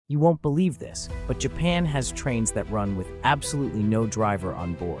You won't believe this, but Japan has trains that run with absolutely no driver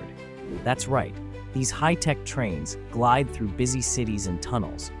on board. That's right, these high-tech trains glide through busy cities and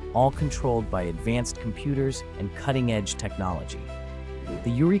tunnels, all controlled by advanced computers and cutting-edge technology. The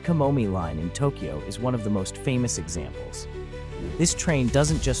Yurikamomi line in Tokyo is one of the most famous examples. This train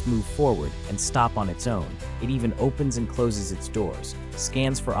doesn't just move forward and stop on its own, it even opens and closes its doors,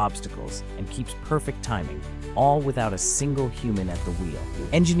 scans for obstacles, and keeps perfect timing, all without a single human at the wheel.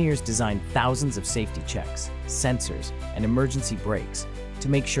 Engineers designed thousands of safety checks, sensors, and emergency brakes to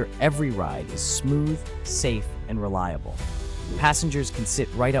make sure every ride is smooth, safe, and reliable. Passengers can sit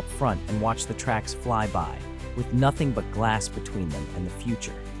right up front and watch the tracks fly by, with nothing but glass between them and the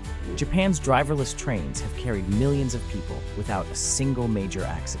future. Japan's driverless trains have carried millions of people without a single major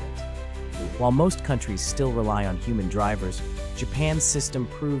accident. While most countries still rely on human drivers, Japan's system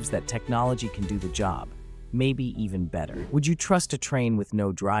proves that technology can do the job, maybe even better. Would you trust a train with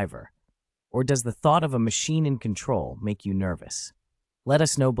no driver? Or does the thought of a machine in control make you nervous? Let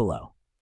us know below.